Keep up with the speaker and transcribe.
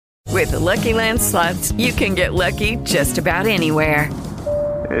With the Lucky Land Slots, you can get lucky just about anywhere.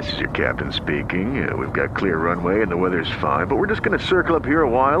 This is your captain speaking. We've got clear runway and the weather's fine, but we're just going to circle up here a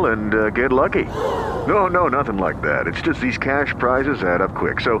while and get lucky. No, nothing like that. It's just these cash prizes add up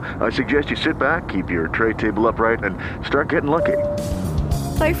quick. So I suggest you sit back, keep your tray table upright, and start getting lucky.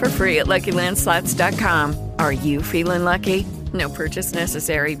 Play for free at LuckyLandSlots.com. Are you feeling lucky? No purchase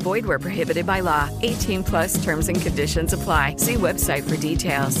necessary. Void where prohibited by law. 18 plus terms and conditions apply. See website for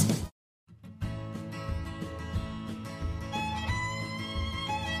details.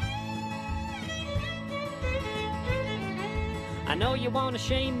 I know you wanna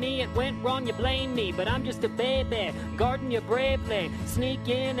shame me, it went wrong, you blame me, but I'm just a baby, guarding you bravely. Sneak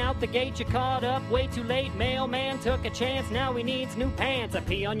in, out the gate, you caught up way too late. Mailman took a chance, now he needs new pants. I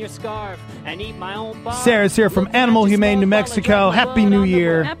pee on your scarf and eat my own bar. Sarah's here from Animal Humane, New Mexico. Happy New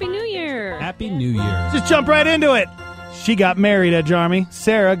Year. Happy New Year. Happy New Year. Just jump right into it. She got married, Jarmy.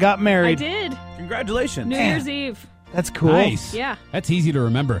 Sarah got married. I did. Congratulations. New Year's Eve. That's cool. Nice. Yeah. That's easy to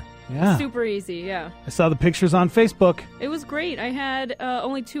remember. Yeah. Super easy, yeah. I saw the pictures on Facebook. It was great. I had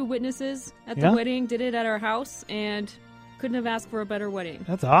only 2 witnesses at the wedding, did it at our house, and couldn't have asked for a better wedding.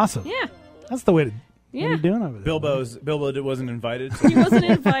 That's awesome. Yeah. That's the way to... Yeah. What are you doing over there? Bilbo wasn't invited. So he wasn't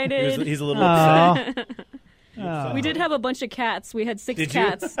invited. he's a little upset. We did have a bunch of cats. We had 6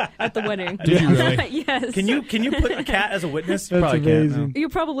 cats at the wedding. Did you really? Yes. Can you put a cat as a witness? That's Probably amazing. can't. No. You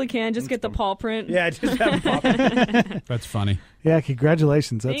probably can. Just get the paw print. Yeah, just have a paw print. That's funny. Yeah,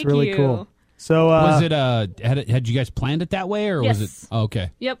 congratulations. That's Thank really you. cool. So, was it had you guys planned it that way, or Yes. was it? Oh,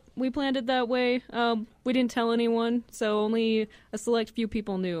 okay. Yep, we planned it that way. We didn't tell anyone, so only a select few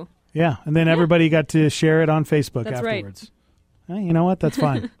people knew. yeah, and then everybody got to share it on Facebook That's right. afterwards. Hey, you know what? That's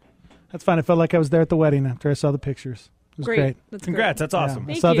fine. That's fine. I felt like I was there at the wedding after I saw the pictures. It was great. That's Congrats, that's awesome. I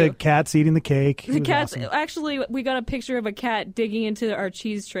Thank saw you. the cats eating the cake. It The was cats. awesome. Actually, we got a picture of a cat digging into our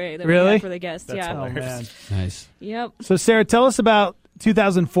cheese tray that we Really? had for the guests. That's yeah. Oh, hilarious. man. Nice. Yep. So, Sarah, tell us about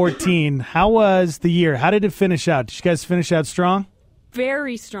 2014. How was the year? How did it finish out? Did you guys finish out strong?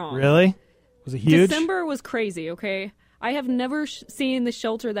 Very strong. Really? Was it huge? December was crazy. Okay, I have never seen the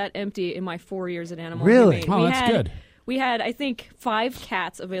shelter that empty in my 4 years at Animal Really? Humane. Oh, that's good. We had, I think, 5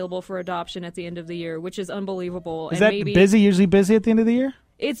 cats available for adoption at the end of the year, which is unbelievable. Is and that maybe busy? Usually busy at the end of the year?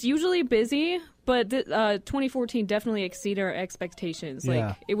 It's usually busy, but 2014 definitely exceeded our expectations. Yeah.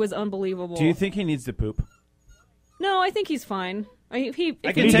 Like, it was unbelievable. Do you think he needs to poop? No, I think he's fine. If he I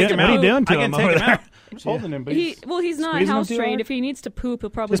if can he take needs him to out. What are you doing to I can him take over him there? out. I'm just holding him, but He's not Squeezing him house too trained. hard? If he needs to poop, he'll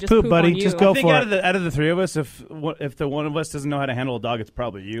probably Just just poop, buddy. on you. Just go I think for out it. of the 3 of us, if the one of us doesn't know how to handle a dog, it's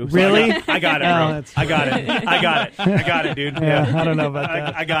probably you. So Really? I got it, Oh, bro. that's- I got it. I got it, dude. Yeah, I don't know about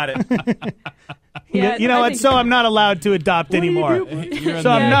that. I got it. Yeah, you know I what? think- So I'm not allowed to adopt anymore. You're in, So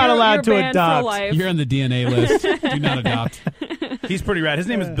I'm not you're allowed to banned for adopt. life. you're in the DNA list. Do not adopt. He's pretty rad. His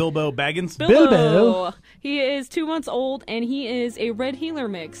name is Bilbo Baggins. Bilbo. He is 2 months old, and he is a red heeler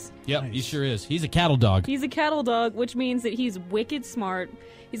mix. Yep, he sure is. He's a cattle dog. He's a cattle dog, which means that he's wicked smart.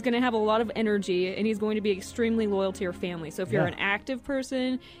 He's going to have a lot of energy, and he's going to be extremely loyal to your family. So if you're Yeah. an active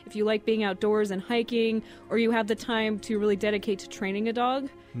person, if you like being outdoors and hiking, or you have the time to really dedicate to training a dog,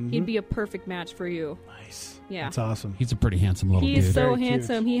 he'd be a perfect match for you. Nice. Yeah. That's awesome. He's a pretty handsome little He is dude. so Very cute.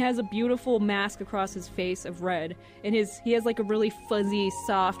 handsome. He has a beautiful mask across his face of red, and he has like a really fuzzy,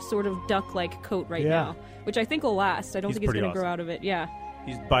 soft, sort of duck-like coat right Yeah. now, which I think will last. I don't He's think he's pretty going to grow awesome. out of it. Yeah.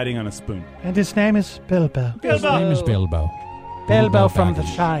 He's biting on a spoon. And his name is Bilbo. His name is Bilbo. Bilbo from the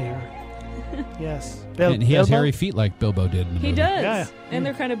Baggins. Shire. Yes. And he has Bilbo? hairy feet like Bilbo did in the He movie. does. Yeah. And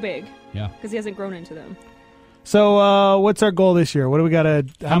they're kind of big Yeah. because he hasn't grown into them. So what's our goal this year? What do we got to...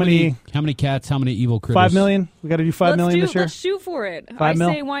 How many... How many cats? How many evil critters? 5 million? We got to do 5 million this year? Let's shoot for it. 5 I mil?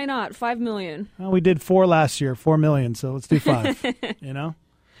 say why not? 5 million. Well, we did 4 last year, 4 million, so let's do 5. You know?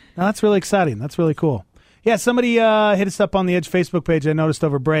 Now, that's really exciting. That's really cool. Yeah, somebody hit us up on the Edge Facebook page I noticed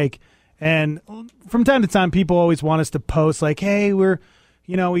over break. And from time to time, people always want us to post like, hey, we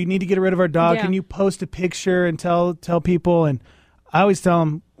need to get rid of our dog. Yeah. Can you post a picture and tell people? And I always tell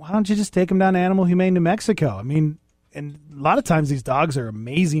them, why don't you just take them down to Animal Humane, New Mexico? I mean, and a lot of times these dogs are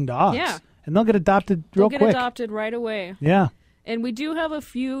amazing dogs. Yeah. And they'll get adopted They'll real get quick. adopted right away. Yeah. And we do have a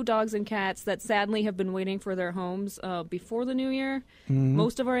few dogs and cats that sadly have been waiting for their homes before the new year. Mm-hmm.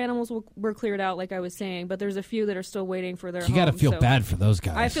 Most of our animals were cleared out, like I was saying, but there's a few that are still waiting for their You homes. got to feel so- bad for those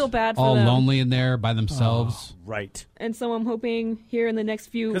guys. I feel bad for all them. lonely in there by themselves. Right. And so I'm hoping here in the next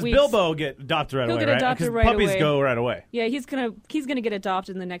few Because weeks. Bilbo will get adopted right He'll away, get right? adopted 'Cause right puppies away. go right away. Yeah, he's gonna get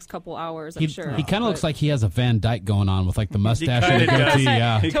adopted in the next couple hours, I'm He, sure. he kind of But- looks like he has a Van Dyke going on with like the mustache and the kinda does. goatee.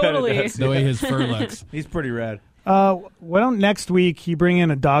 Yeah, He kinda Totally. does. the way his fur looks. He's pretty rad. Why don't next week you bring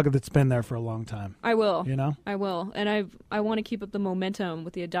in a dog that's been there for a long time? I will. You know? I will. And I want to keep up the momentum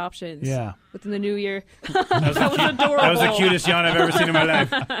with the adoptions. Yeah. Within the new year. That was adorable. That was the cutest yawn I've ever seen in my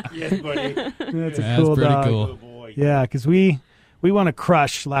life. Yes, buddy. That's a That's cool pretty dog. cool. Oh, boy. Yeah, because we want to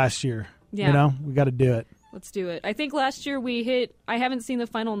crush last year. Yeah. You know? We got to do it. Let's do it. I think last year we hit, I haven't seen the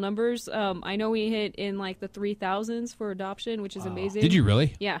final numbers. I know we hit in like the 3,000s for adoption, which is amazing. Did you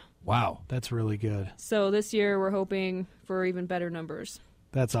really? Yeah. Wow. That's really good. So this year we're hoping for even better numbers.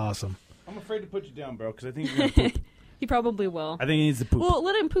 That's awesome. I'm afraid to put you down, bro, because I think you're going to poop. He probably will. I think he needs to poop. Well,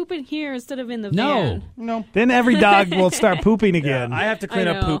 let him poop in here instead of in the No. van. No. Then every dog will start pooping Yeah, again. I have to clean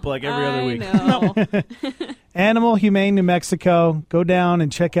I up know. poop like every other week. I know. Animal Humane New Mexico. Go down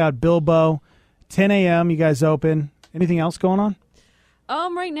and check out Bilbo. 10 a.m. You guys open. Anything else going on?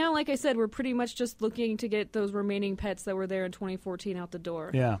 Right now, like I said, we're pretty much just looking to get those remaining pets that were there in 2014 out the door.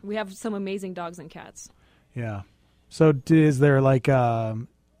 Yeah. We have some amazing dogs and cats. Yeah. So is there like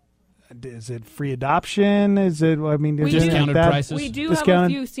is it free adoption? Is it? I mean, We is it do- Discounted that- prices? We do have a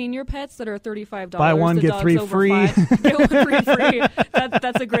Discounted? few senior pets that are $35. Buy one, The get dogs three over free. 5. Get one free.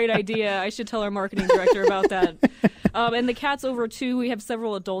 That's a great idea. I should tell our marketing director about that. And the cats over 2, we have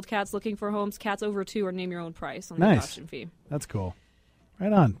several adult cats looking for homes. Cats over 2 are name your own price on the Nice. adoption fee. That's cool.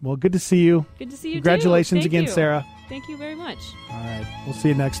 Right on. Well, good to see you. Good to see you. Congratulations too. Thank again, you. Sarah. Thank you very much. All right. We'll see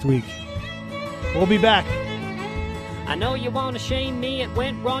you next week. We'll be back. I know you wanna shame me, it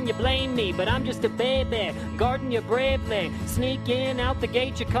went wrong, you blame me, but I'm just a baby, guarding you bravely. Sneak in, out the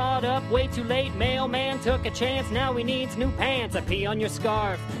gate, you caught up way too late. Mailman took a chance, now he needs new pants. I pee on your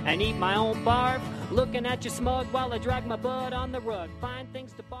scarf and eat my own barf, looking at you smug while I drag my butt on the rug. Find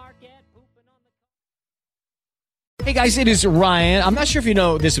things to bark at, pooping on the... Hey guys, it is Ryan. I'm not sure if you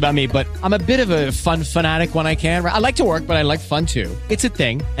know this about me, but I'm a bit of a fun fanatic when I can. I like to work, but I like fun too. It's a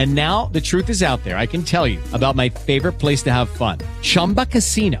thing. And now the truth is out there. I can tell you about my favorite place to have fun. Chumba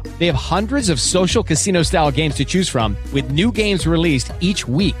Casino. They have hundreds of social casino style games to choose from with new games released each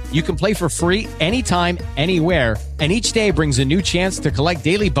week. You can play for free anytime, anywhere. And each day brings a new chance to collect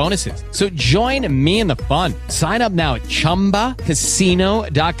daily bonuses. So join me in the fun. Sign up now at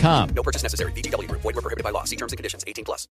ChumbaCasino.com. No purchase necessary. VGW Group. Void where prohibited by law. See terms and conditions. 18+.